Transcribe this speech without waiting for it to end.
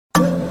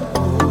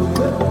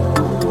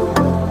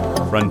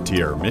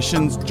Frontier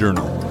Missions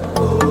Journal.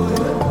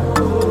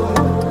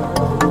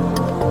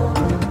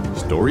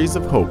 Stories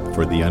of hope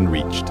for the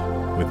unreached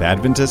with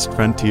Adventist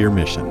Frontier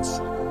Missions.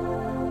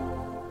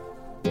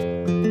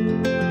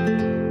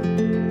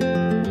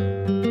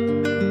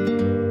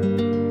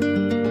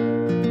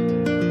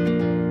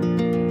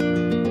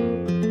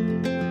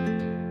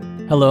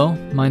 Hello,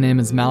 my name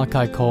is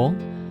Malachi Cole.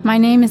 My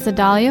name is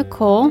Adalia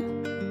Cole.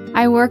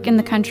 I work in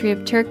the country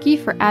of Turkey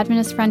for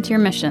Adventist Frontier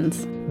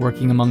Missions.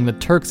 Working among the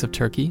Turks of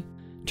Turkey.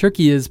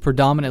 Turkey is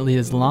predominantly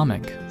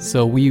Islamic,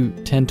 so we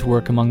tend to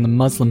work among the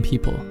Muslim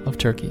people of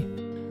Turkey.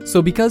 So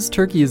because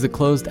Turkey is a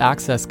closed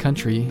access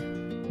country,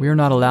 we are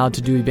not allowed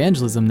to do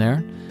evangelism there,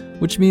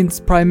 which means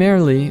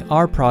primarily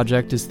our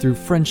project is through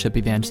friendship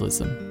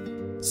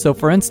evangelism. So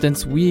for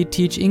instance, we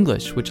teach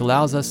English, which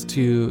allows us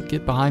to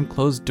get behind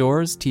closed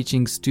doors,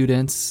 teaching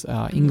students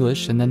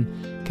English and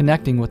then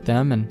connecting with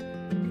them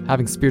and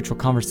having spiritual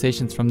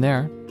conversations from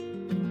there.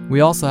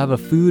 We also have a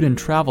food and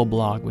travel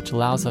blog, which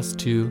allows us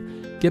to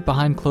get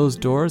behind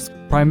closed doors,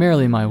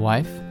 primarily my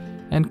wife,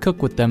 and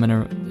cook with them in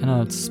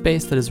a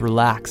space that is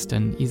relaxed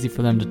and easy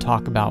for them to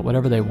talk about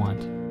whatever they want.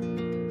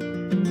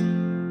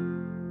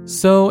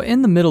 So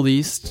in the Middle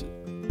East,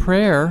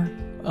 prayer,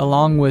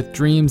 along with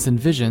dreams and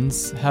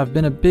visions, have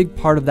been a big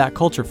part of that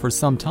culture for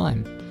some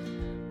time.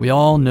 We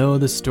all know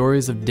the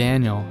stories of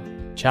Daniel,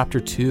 chapter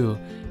 2,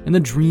 and the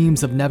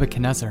dreams of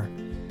Nebuchadnezzar.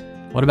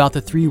 What about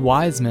the 3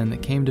 wise men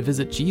that came to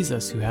visit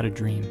Jesus who had a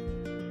dream?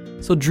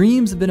 So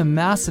dreams have been a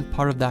massive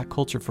part of that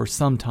culture for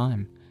some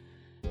time.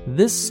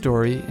 This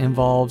story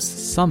involves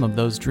some of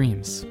those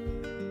dreams.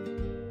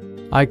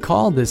 I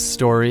call this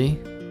story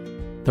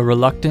The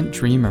Reluctant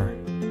Dreamer.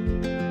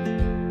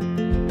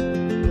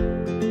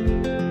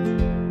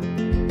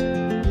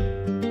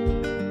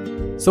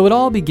 So it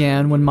all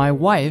began when my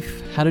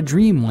wife had a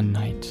dream one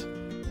night.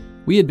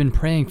 We had been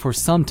praying for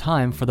some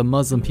time for the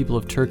Muslim people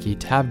of Turkey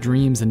to have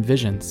dreams and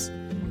visions.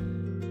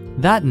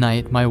 That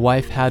night, my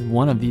wife had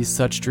one of these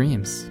such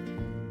dreams.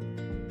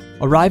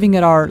 Arriving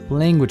at our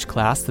language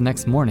class the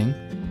next morning,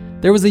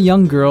 there was a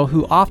young girl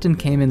who often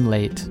came in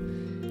late,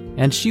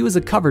 and she was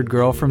a covered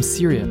girl from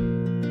Syria.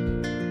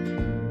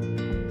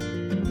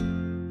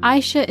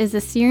 Aisha is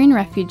a Syrian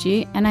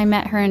refugee, and I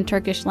met her in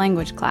Turkish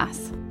language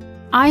class.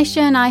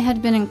 Aisha and I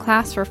had been in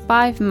class for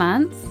 5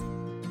 months,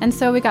 and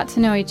so we got to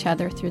know each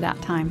other through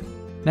that time.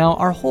 Now,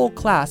 our whole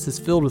class is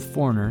filled with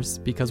foreigners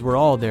because we're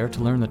all there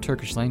to learn the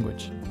Turkish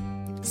language.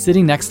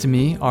 Sitting next to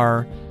me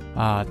are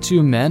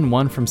 2 men,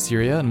 one from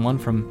Syria and one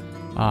from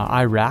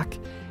Iraq,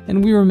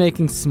 and we were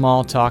making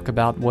small talk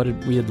about what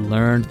we had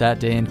learned that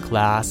day in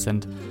class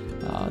and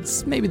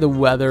maybe the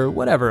weather,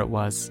 whatever it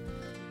was.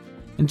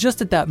 And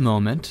just at that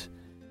moment,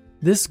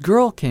 this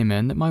girl came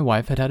in that my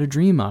wife had a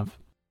dream of.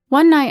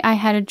 One night I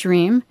had a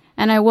dream,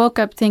 and I woke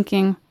up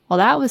thinking, well,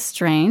 that was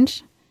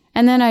strange,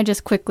 and then I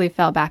just quickly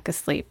fell back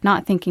asleep,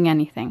 not thinking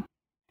anything.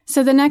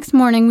 So the next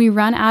morning we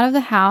run out of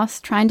the house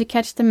trying to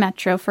catch the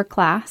metro for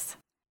class.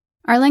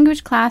 Our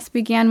language class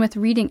began with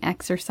reading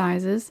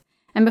exercises,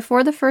 and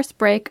before the first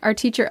break, our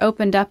teacher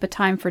opened up a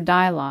time for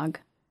dialogue.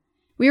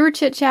 We were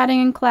chit-chatting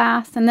in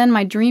class, and then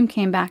my dream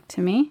came back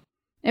to me.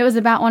 It was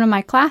about one of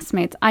my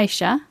classmates,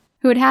 Aisha,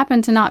 who had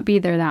happened to not be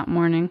there that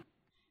morning.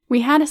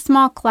 We had a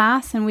small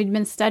class, and we'd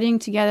been studying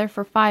together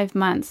for 5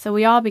 months, so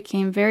we all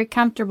became very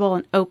comfortable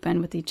and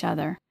open with each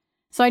other.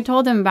 So I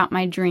told them about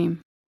my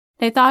dream.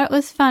 They thought it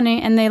was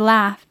funny, and they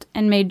laughed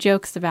and made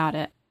jokes about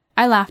it.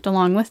 I laughed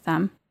along with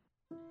them.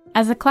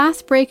 As the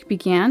class break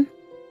began,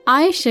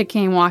 Aisha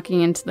came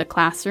walking into the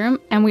classroom,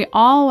 and we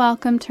all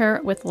welcomed her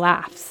with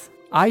laughs.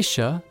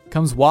 Aisha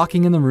comes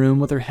walking in the room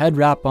with her head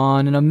wrap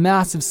on and a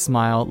massive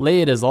smile,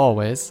 late as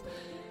always.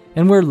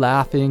 And we're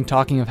laughing,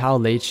 talking of how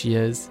late she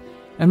is.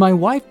 And my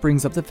wife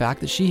brings up the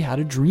fact that she had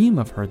a dream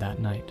of her that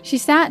night. She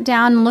sat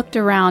down and looked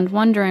around,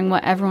 wondering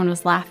what everyone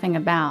was laughing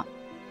about.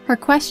 Her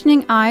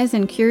questioning eyes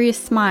and curious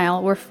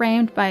smile were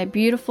framed by a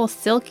beautiful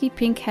silky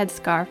pink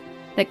headscarf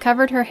that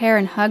covered her hair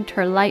and hugged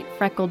her light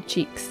freckled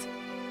cheeks.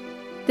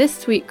 This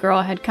sweet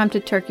girl had come to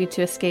Turkey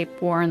to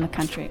escape war in the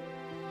country.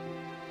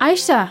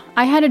 Aisha,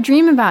 I had a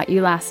dream about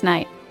you last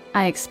night,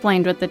 I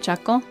explained with a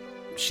chuckle.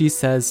 She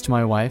says to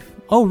my wife,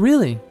 "Oh,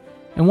 really?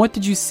 And what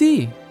did you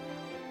see?"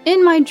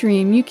 In my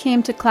dream, you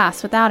came to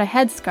class without a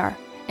headscarf,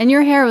 and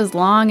your hair was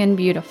long and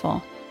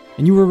beautiful.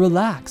 And you were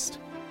relaxed.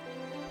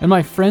 And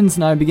my friends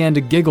and I began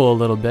to giggle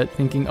a little bit,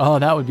 thinking, oh,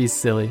 that would be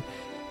silly,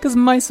 because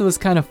Maisa was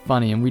kind of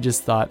funny, and we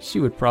just thought she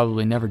would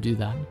probably never do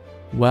that.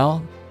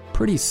 Well,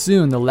 pretty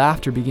soon the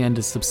laughter began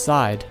to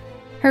subside.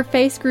 Her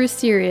face grew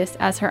serious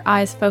as her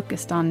eyes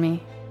focused on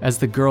me. As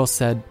the girl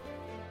said,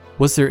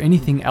 "Was there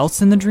anything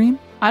else in the dream?"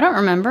 I don't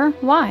remember.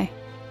 Why?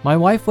 My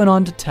wife went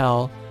on to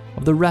tell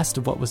of the rest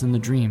of what was in the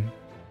dream.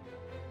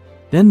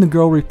 Then the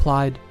girl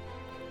replied,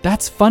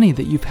 "That's funny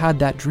that you've had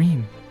that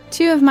dream."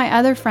 2 of my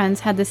other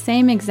friends had the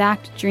same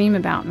exact dream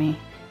about me.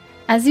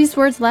 As these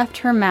words left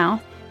her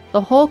mouth,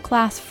 the whole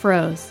class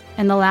froze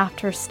and the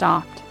laughter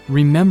stopped.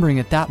 Remembering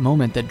at that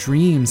moment that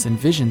dreams and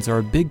visions are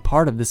a big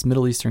part of this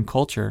Middle Eastern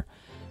culture,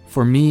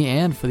 for me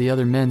and for the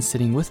other men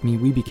sitting with me,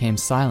 we became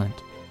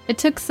silent. It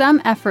took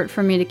some effort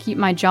for me to keep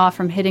my jaw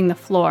from hitting the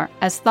floor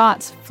as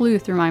thoughts flew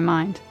through my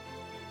mind.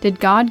 Did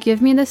God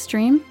give me this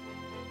dream?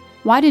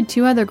 Why did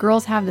 2 other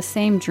girls have the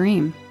same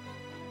dream?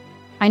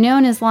 I know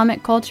in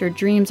Islamic culture,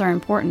 dreams are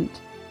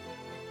important.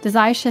 Does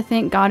Aisha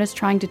think God is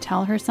trying to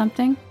tell her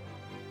something?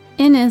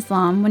 In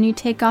Islam, when you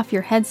take off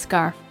your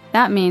headscarf,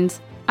 that means,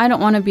 I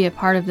don't want to be a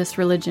part of this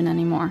religion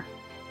anymore.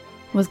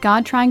 Was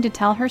God trying to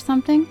tell her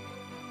something?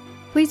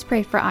 Please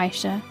pray for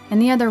Aisha and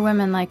the other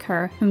women like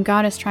her whom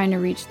God is trying to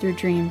reach through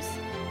dreams.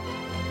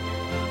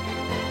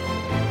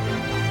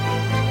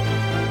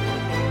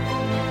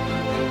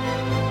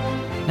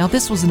 Now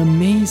this was an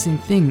amazing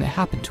thing that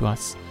happened to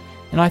us,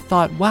 and I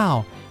thought,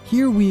 wow,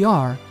 here we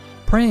are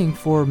praying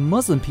for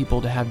Muslim people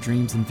to have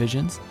dreams and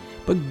visions,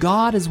 but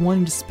God is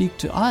wanting to speak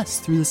to us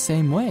through the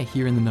same way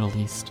here in the Middle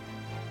East.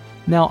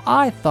 Now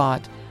I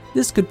thought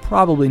this could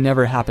probably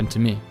never happen to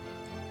me.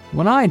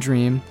 When I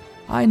dream,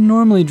 I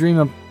normally dream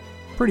of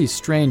pretty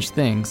strange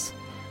things.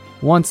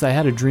 Once I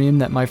had a dream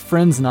that my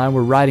friends and I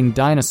were riding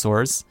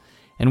dinosaurs,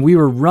 and we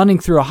were running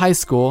through a high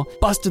school,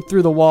 busted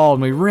through the wall,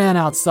 and we ran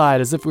outside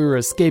as if we were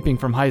escaping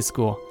from high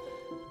school.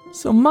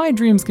 So my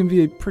dreams can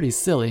be pretty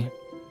silly,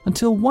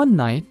 until one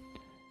night,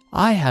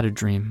 I had a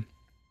dream.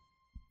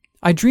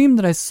 I dreamed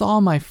that I saw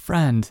my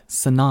friend,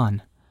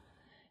 Sinan.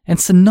 And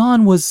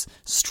Sinan was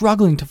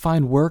struggling to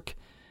find work,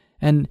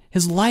 and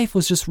his life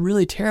was just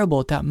really terrible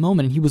at that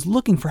moment, and he was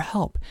looking for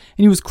help,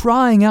 and he was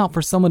crying out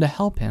for someone to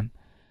help him.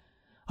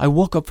 I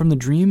woke up from the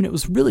dream, and it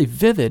was really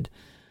vivid,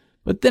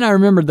 but then I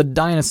remembered the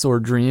dinosaur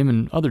dream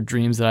and other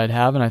dreams that I'd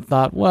have, and I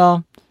thought,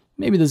 well,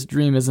 maybe this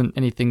dream isn't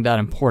anything that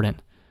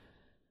important.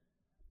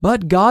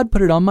 But God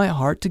put it on my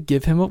heart to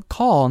give him a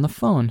call on the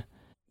phone.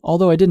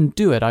 Although I didn't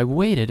do it, I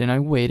waited,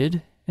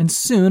 and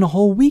soon a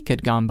whole week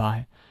had gone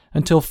by.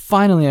 Until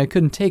finally I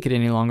couldn't take it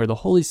any longer. The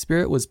Holy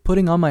Spirit was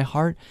putting on my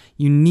heart,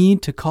 you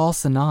need to call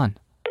Sinan.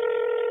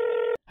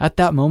 At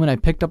that moment, I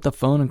picked up the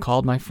phone and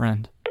called my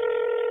friend.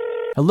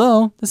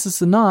 Hello, this is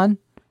Sinan.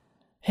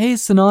 Hey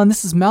Sinan,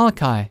 this is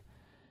Malachi.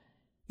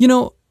 You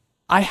know,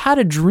 I had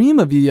a dream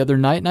of you the other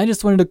night and I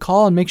just wanted to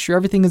call and make sure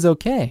everything is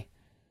okay.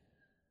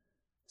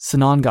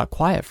 Sinan got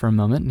quiet for a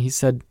moment and he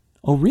said,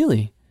 oh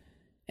really?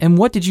 And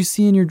what did you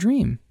see in your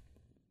dream?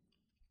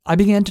 I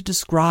began to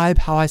describe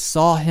how I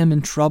saw him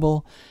in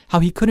trouble, how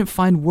he couldn't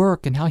find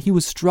work, and how he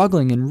was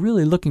struggling and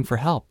really looking for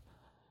help.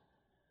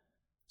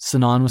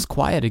 Sinan was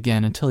quiet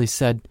again until he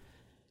said,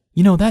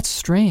 you know, that's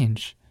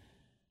strange.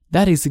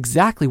 That is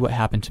exactly what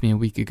happened to me a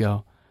week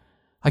ago.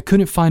 I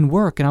couldn't find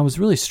work, and I was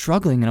really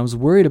struggling, and I was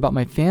worried about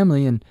my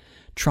family and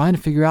trying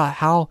to figure out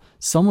how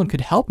someone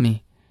could help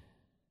me.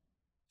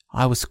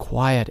 I was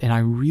quiet, and I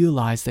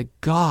realized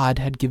that God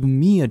had given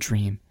me a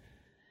dream.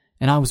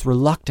 And I was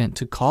reluctant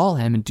to call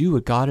him and do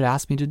what God had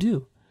asked me to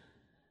do.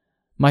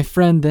 My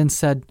friend then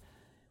said,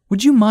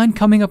 would you mind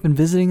coming up and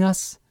visiting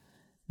us?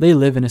 They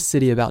live in a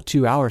city about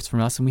 2 hours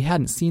from us, and we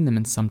hadn't seen them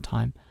in some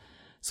time.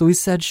 So he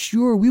said,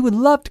 sure, we would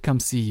love to come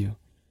see you.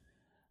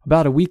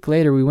 About a week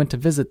later, we went to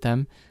visit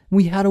them, and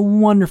we had a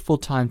wonderful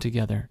time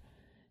together.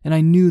 And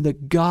I knew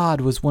that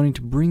God was wanting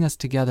to bring us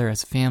together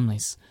as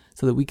families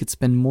so that we could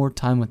spend more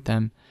time with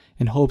them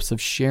in hopes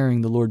of sharing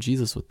the Lord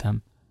Jesus with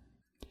them.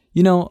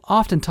 You know,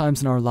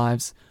 oftentimes in our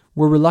lives,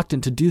 we're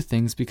reluctant to do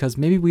things because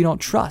maybe we don't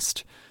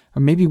trust,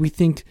 or maybe we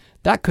think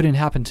that couldn't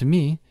happen to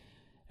me,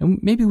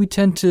 and maybe we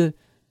tend to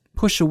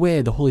push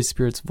away the Holy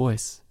Spirit's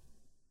voice.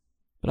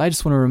 But I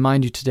just want to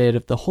remind you today that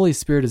if the Holy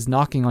Spirit is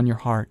knocking on your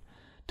heart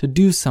to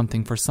do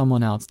something for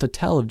someone else, to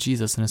tell of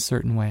Jesus in a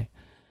certain way,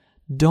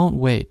 don't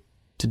wait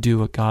to do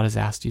what God has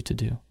asked you to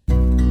do.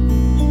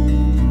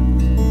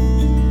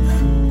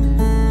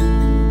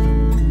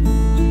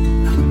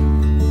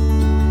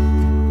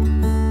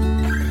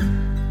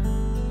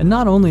 And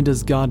not only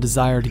does God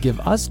desire to give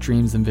us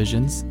dreams and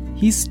visions,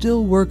 he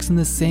still works in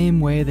the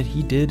same way that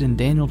he did in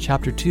Daniel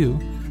chapter 2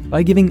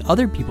 by giving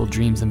other people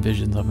dreams and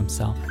visions of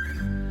himself.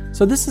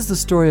 So this is the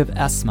story of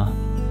Esma.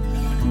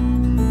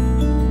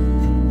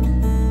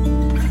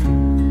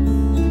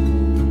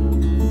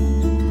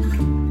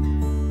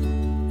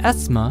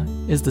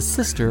 Esma is the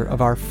sister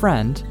of our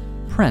friend,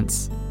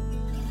 Prince.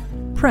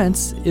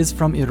 Prince is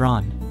from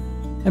Iran,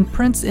 and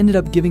Prince ended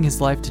up giving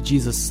his life to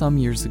Jesus some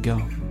years ago.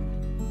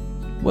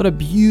 What a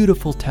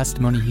beautiful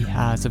testimony he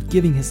has of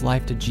giving his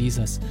life to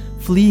Jesus,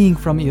 fleeing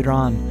from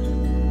Iran.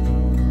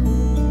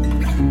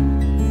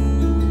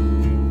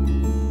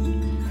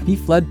 He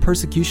fled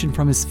persecution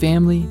from his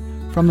family,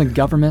 from the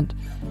government,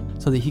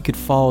 so that he could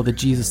follow the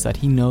Jesus that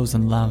he knows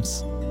and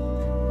loves.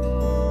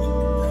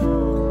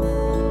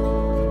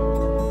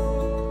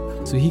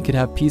 So he could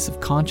have peace of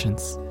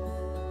conscience.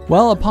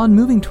 Well, upon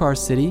moving to our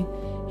city,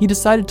 he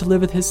decided to live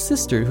with his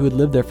sister who had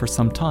lived there for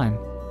some time.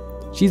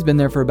 She's been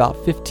there for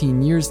about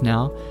 15 years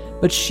now,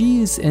 but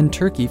she's in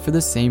Turkey for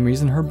the same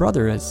reason her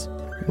brother is.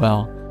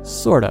 Well,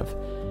 sort of.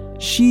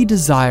 She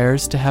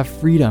desires to have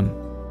freedom.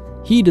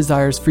 He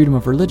desires freedom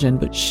of religion,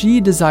 but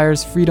she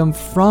desires freedom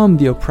from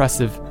the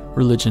oppressive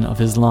religion of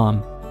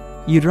Islam.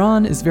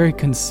 Iran is very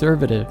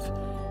conservative,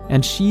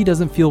 and she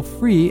doesn't feel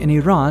free in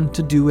Iran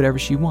to do whatever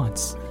she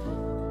wants.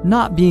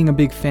 Not being a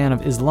big fan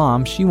of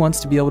Islam, she wants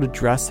to be able to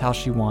dress how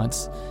she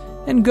wants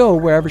and go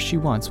wherever she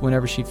wants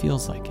whenever she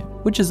feels like it,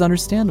 which is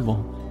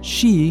understandable.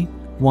 She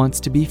wants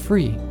to be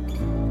free.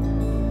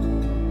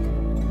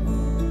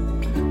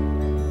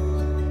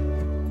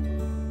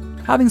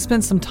 Having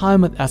spent some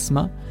time with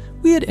Esma,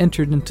 we had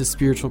entered into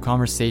spiritual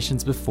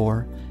conversations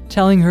before,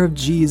 telling her of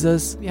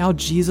Jesus, how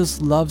Jesus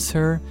loves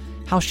her,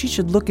 how she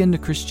should look into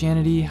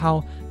Christianity,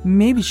 how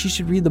maybe she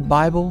should read the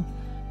Bible,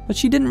 but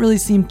she didn't really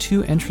seem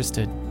too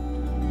interested.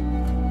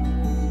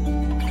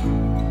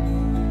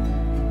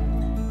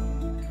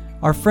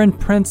 Our friend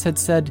Prince had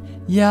said,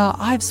 yeah,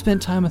 I've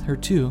spent time with her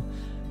too,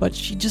 but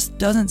she just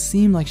doesn't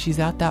seem like she's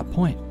at that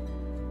point.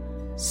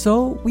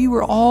 So we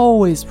were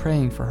always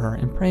praying for her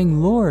and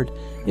praying, Lord,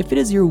 if it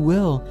is your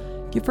will,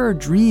 give her a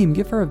dream,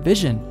 give her a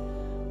vision,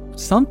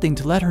 something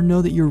to let her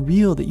know that you're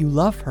real, that you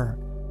love her.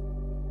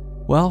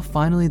 Well,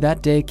 finally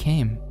that day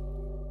came.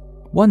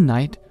 One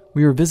night,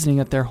 we were visiting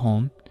at their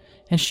home,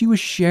 and she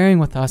was sharing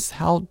with us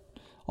how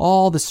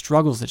all the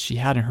struggles that she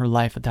had in her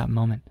life at that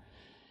moment.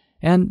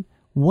 And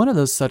one of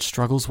those such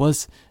struggles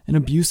was an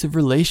abusive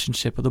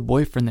relationship with a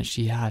boyfriend that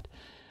she had.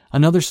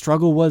 Another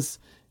struggle was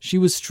she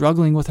was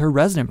struggling with her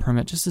resident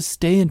permit just to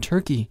stay in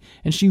Turkey,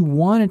 and she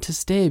wanted to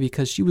stay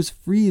because she was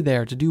free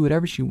there to do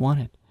whatever she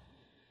wanted.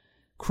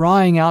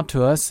 Crying out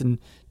to us and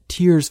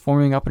tears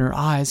forming up in her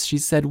eyes, she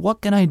said,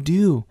 what can I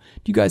do?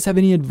 Do you guys have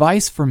any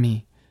advice for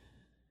me?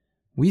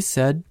 We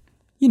said,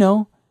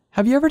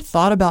 have you ever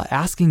thought about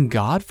asking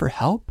God for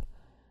help?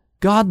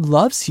 God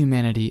loves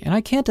humanity, and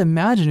I can't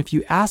imagine if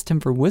you asked him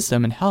for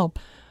wisdom and help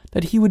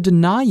that he would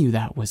deny you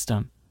that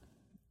wisdom.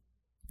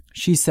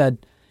 She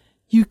said,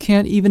 you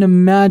can't even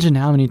imagine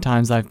how many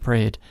times I've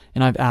prayed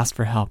and I've asked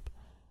for help.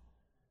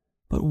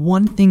 But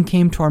one thing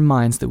came to our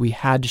minds that we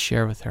had to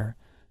share with her,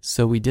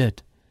 so we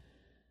did.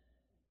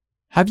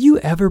 Have you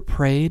ever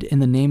prayed in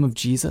the name of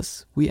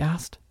Jesus? We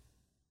asked.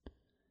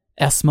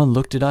 Esma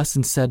looked at us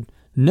and said,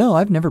 no,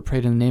 I've never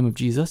prayed in the name of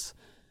Jesus.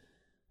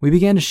 We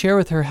began to share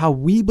with her how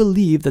we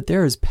believe that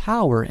there is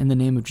power in the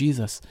name of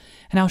Jesus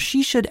and how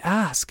she should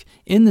ask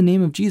in the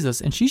name of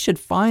Jesus and she should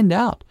find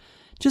out.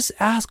 Just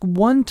ask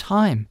one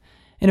time.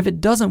 And if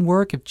it doesn't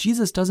work, if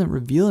Jesus doesn't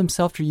reveal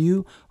himself to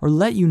you or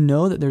let you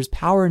know that there's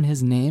power in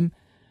his name,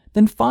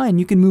 then fine,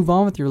 you can move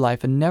on with your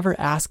life and never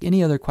ask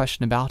any other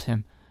question about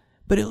him.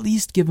 But at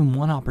least give him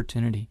one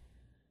opportunity.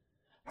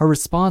 Her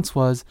response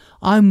was,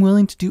 I'm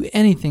willing to do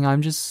anything,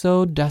 I'm just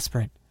so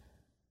desperate.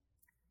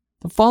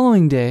 The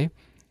following day,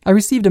 I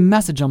received a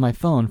message on my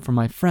phone from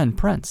my friend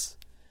Prince.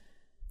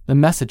 The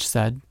message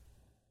said,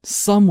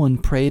 someone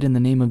prayed in the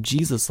name of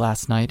Jesus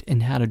last night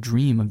and had a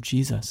dream of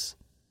Jesus.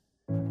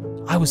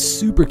 I was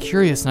super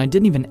curious and I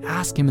didn't even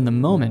ask him in the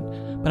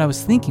moment, but I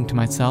was thinking to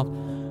myself,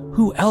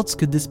 who else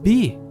could this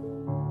be?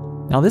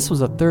 Now this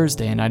was a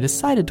Thursday and I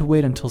decided to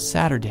wait until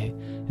Saturday,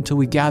 until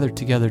we gathered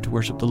together to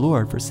worship the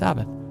Lord for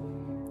Sabbath.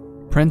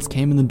 Prince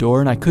came in the door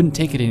and I couldn't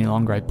take it any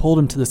longer. I pulled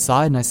him to the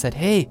side and I said,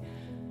 hey,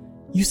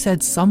 you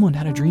said someone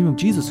had a dream of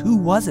Jesus. Who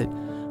was it?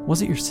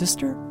 Was it your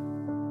sister?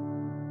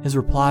 His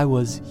reply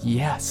was,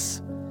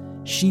 yes.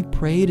 She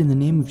prayed in the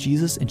name of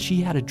Jesus and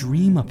she had a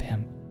dream of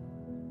him.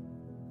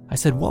 I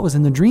said, what was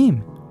in the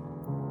dream?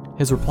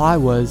 His reply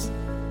was,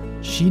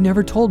 she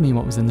never told me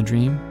what was in the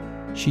dream.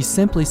 She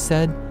simply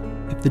said,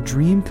 if the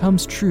dream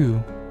comes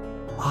true,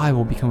 I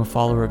will become a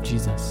follower of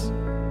Jesus.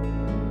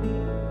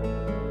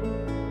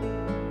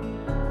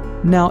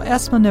 Now,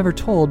 Esma never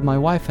told my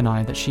wife and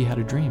I that she had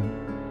a dream.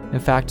 In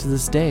fact, to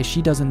this day,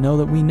 she doesn't know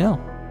that we know.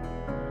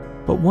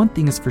 But one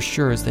thing is for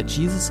sure is that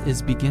Jesus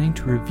is beginning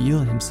to reveal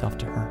himself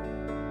to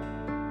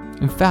her.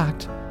 In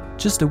fact,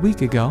 just a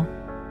week ago,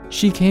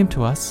 she came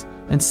to us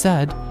and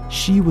said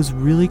she was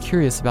really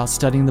curious about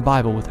studying the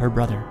Bible with her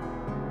brother.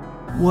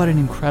 What an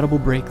incredible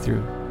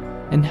breakthrough.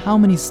 And how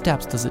many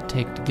steps does it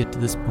take to get to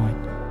this point?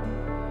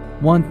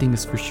 One thing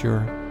is for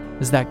sure,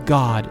 is that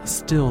God is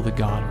still the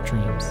God of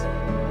dreams.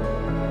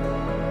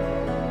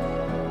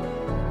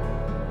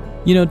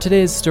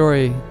 Today's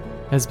story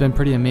has been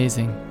pretty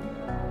amazing.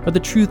 But the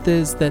truth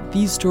is that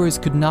these stories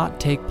could not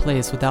take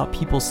place without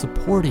people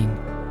supporting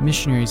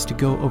missionaries to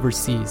go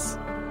overseas.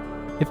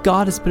 If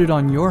God has put it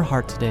on your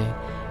heart today,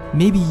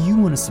 maybe you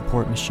want to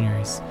support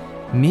missionaries.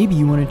 Maybe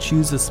you want to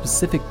choose a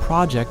specific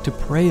project to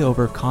pray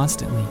over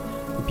constantly,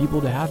 for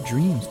people to have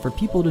dreams, for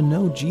people to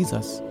know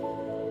Jesus.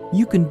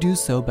 You can do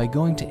so by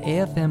going to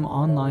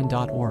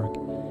afmonline.org.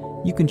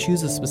 You can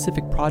choose a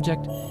specific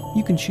project,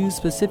 you can choose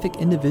specific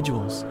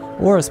individuals,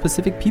 or a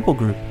specific people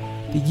group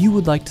that you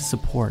would like to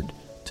support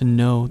to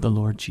know the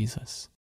Lord Jesus.